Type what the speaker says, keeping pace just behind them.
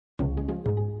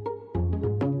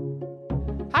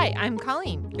Hi, I'm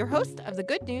Colleen, your host of the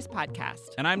Good News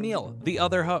Podcast. And I'm Neil, the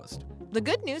other host. The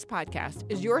Good News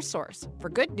Podcast is your source for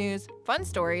good news, fun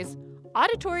stories,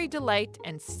 auditory delight,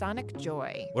 and sonic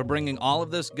joy. We're bringing all of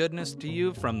this goodness to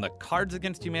you from the Cards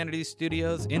Against Humanity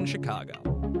studios in Chicago.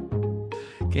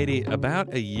 Katie,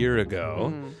 about a year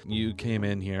ago, you came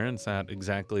in here and sat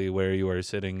exactly where you are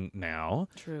sitting now.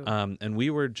 True. And we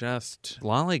were just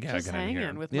lollygagging Just in hanging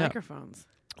here. with microphones.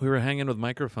 We were hanging with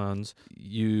microphones.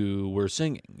 You were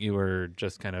singing. You were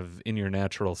just kind of in your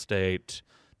natural state,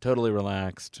 totally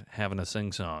relaxed, having a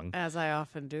sing-song. As I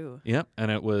often do. Yep, and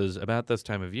it was about this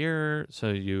time of year, so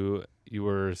you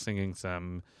were singing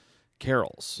some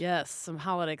carols. Yes, some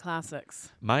holiday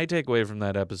classics. My takeaway from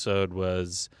that episode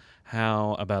was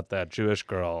how about that Jewish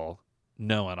girl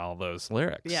knowing all those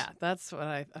lyrics? Yeah, that's what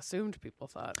I assumed people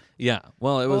thought. Yeah,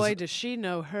 well, it was... Boy, does she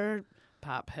know her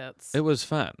pop hits. It was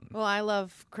fun. Well, I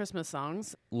love Christmas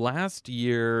songs. Last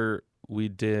year, we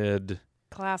did...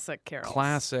 Classic carols.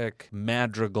 Classic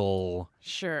madrigal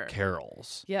Sure.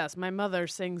 carols. Yes, my mother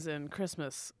sings in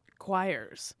Christmas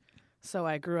choirs. So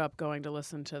I grew up going to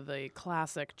listen to the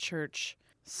classic church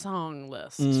song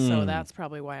list. So that's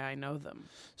probably why I know them.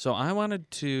 So I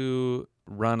wanted to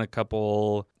run a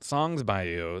couple songs by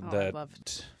you I'd love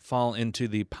that fall into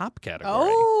the pop category.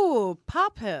 Oh,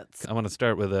 pop hits. I want to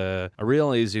start with a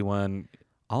real easy one.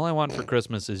 All I Want for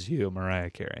Christmas Is You,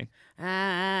 Mariah Carey.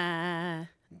 I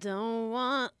don't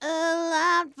want a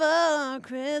lot for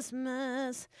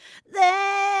Christmas.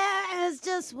 There is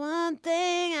just one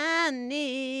thing I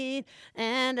need,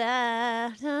 and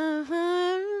I don't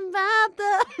want about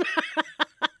the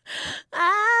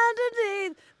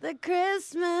underneath the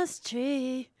Christmas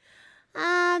tree.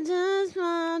 I just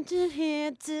want you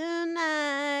here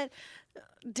tonight.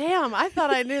 Damn, I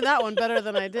thought I knew that one better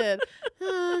than I did.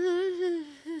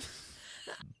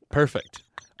 Perfect.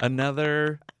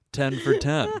 Another 10 for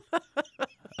 10.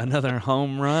 Another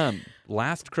home run.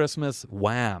 Last Christmas,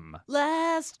 Wham.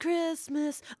 Last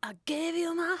Christmas, I gave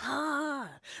you my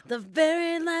heart. The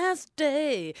very last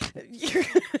day,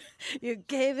 you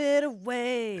gave it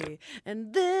away.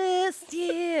 And this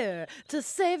year, to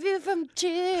save you from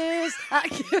tears, I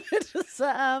give it to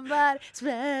somebody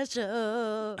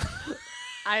special.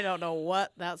 I don't know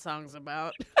what that song's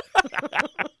about.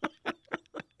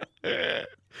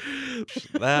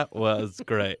 That was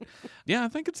great. Yeah, I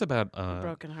think it's about...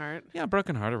 Broken heart. Yeah,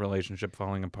 broken heart, a relationship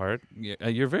falling apart.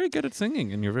 You're very good at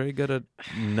singing, and you're very good at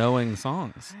knowing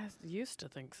songs. I used to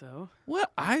think so. Well,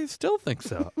 I still think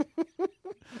so.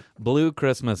 Blue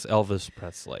Christmas, Elvis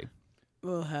Presley.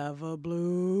 We'll have a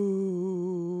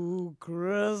blue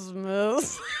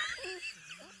Christmas.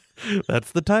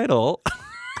 That's the title.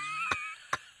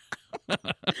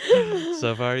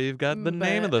 So far, you've got the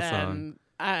name of the song.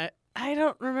 I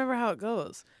don't remember how it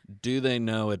goes. Do they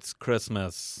know it's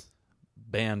Christmas?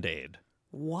 Band-Aid.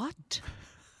 What?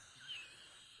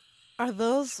 Are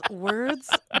those words?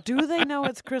 Do they know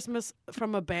it's Christmas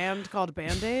from a band called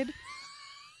Band-Aid?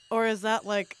 Or is that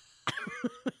like...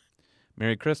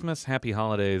 Merry Christmas, Happy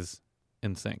Holidays,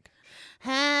 in sync.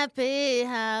 Happy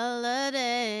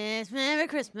holidays, Merry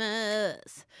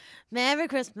Christmas, Merry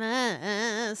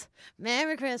Christmas,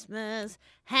 Merry Christmas,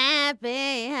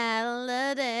 Happy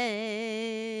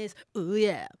holidays. Ooh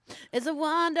yeah, it's a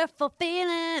wonderful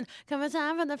feeling. Coming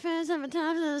time for the first time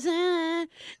to sing.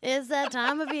 It's that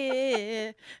time of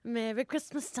year. Merry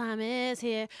Christmas time is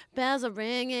here. Bells are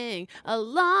ringing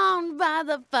along by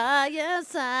the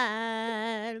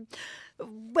fireside.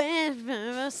 Wait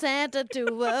for Santa to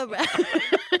arrive.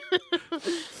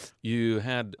 You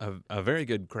had a very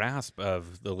good grasp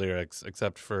of the lyrics,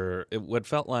 except for what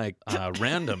felt like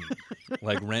random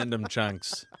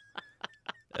chunks.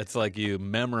 It's like you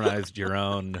memorized your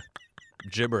own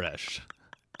gibberish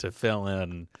to fill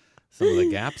in some of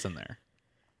the gaps in there.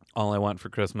 All I Want for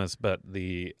Christmas, but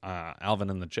the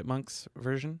Alvin and the Chipmunks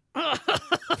version.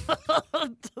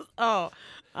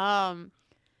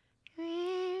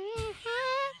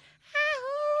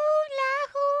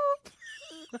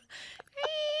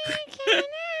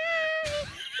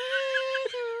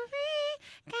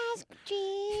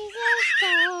 Jesus,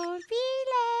 don't be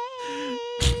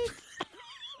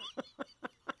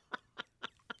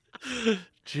late.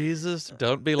 Jesus,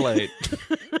 don't be late.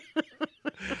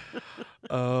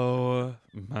 Oh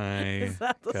my Is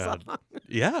that the God! song?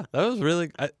 Yeah, that was really.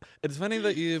 It's funny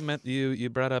that you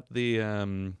brought up the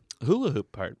hula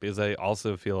hoop part, because I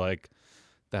also feel like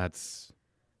that's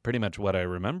pretty much what I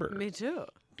remember. Me too.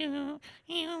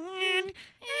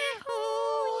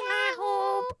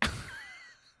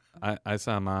 I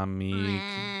saw mommy.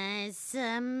 I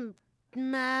saw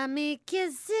mommy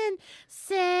kissing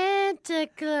Santa Santa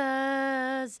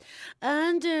Claus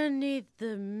underneath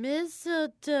the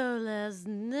mistletoe last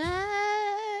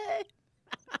night.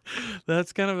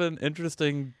 That's kind of an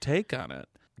interesting take on it.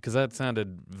 Because that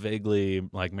sounded vaguely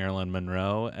like Marilyn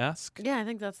Monroe-esque. Yeah, I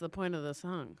think that's the point of the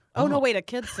song. Oh, no, wait, a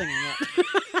kid's singing it.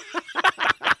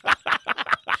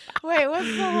 Wait, what's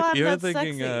the one You're that's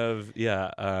thinking sexy?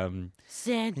 of,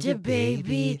 Santa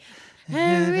baby,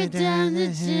 hurry down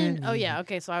the chimney. Oh, yeah,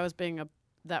 okay, so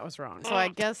that was wrong. So I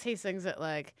guess he sings it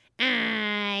like,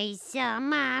 I saw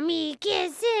mommy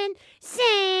kissing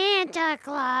Santa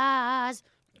Claus.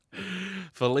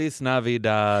 Feliz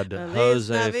Navidad, Feliz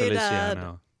Jose Navidad.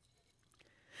 Feliciano.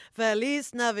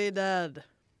 Feliz Navidad.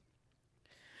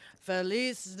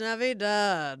 Feliz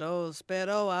Navidad. Oh,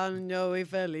 spero año y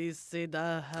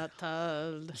felicidad.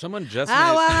 Someone just I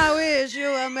made... wanna wish you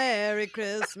a Merry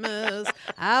Christmas.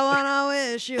 I wanna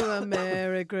wish you a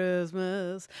Merry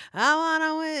Christmas. I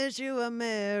wanna wish you a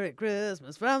Merry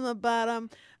Christmas from the bottom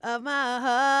of my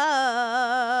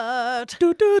heart.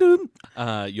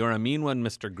 You're a mean one,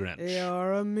 Mr. Grinch.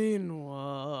 You're a mean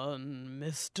one,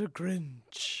 Mr.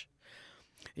 Grinch.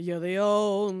 You're the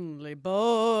only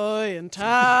boy in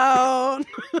town.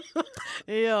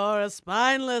 You're as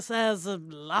spineless as a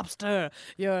lobster.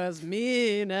 You're as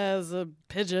mean as a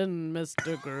pigeon,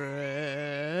 Mr.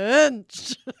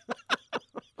 Grinch.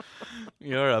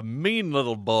 You're a mean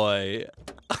little boy.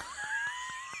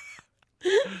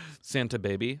 Santa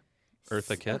Baby,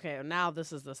 Eartha Kitt. Okay, now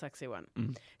this is the sexy one.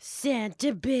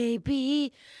 Santa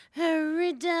baby,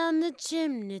 hurry down the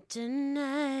chimney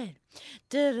tonight.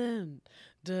 Da-dun,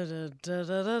 da-da,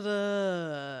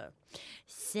 da-da-da-da.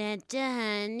 Santa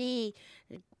honey,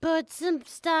 put some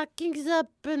stockings up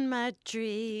in my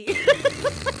tree.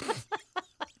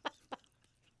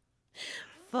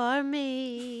 For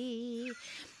me.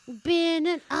 Been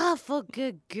an awful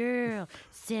good girl,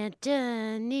 Santa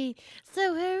honey,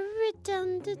 so hurry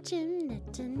down the chimney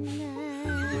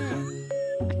tonight.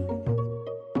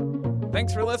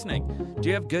 Thanks for listening. Do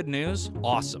you have good news?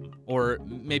 Awesome. Or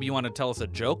maybe you want to tell us a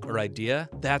joke or idea?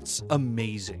 That's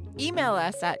amazing. Email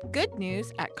us at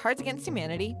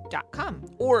goodnews@cardsagainsthumanity.com.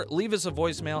 Or leave us a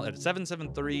voicemail at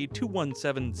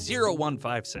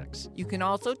 773-217-0156. You can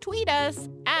also tweet us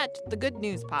at The Good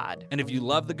News Pod. And if you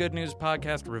love the Good News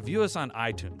Podcast, review us on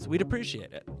iTunes. We'd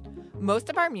appreciate it. Most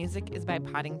of our music is by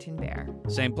Poddington Bear.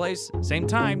 Same place, same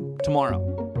time, tomorrow.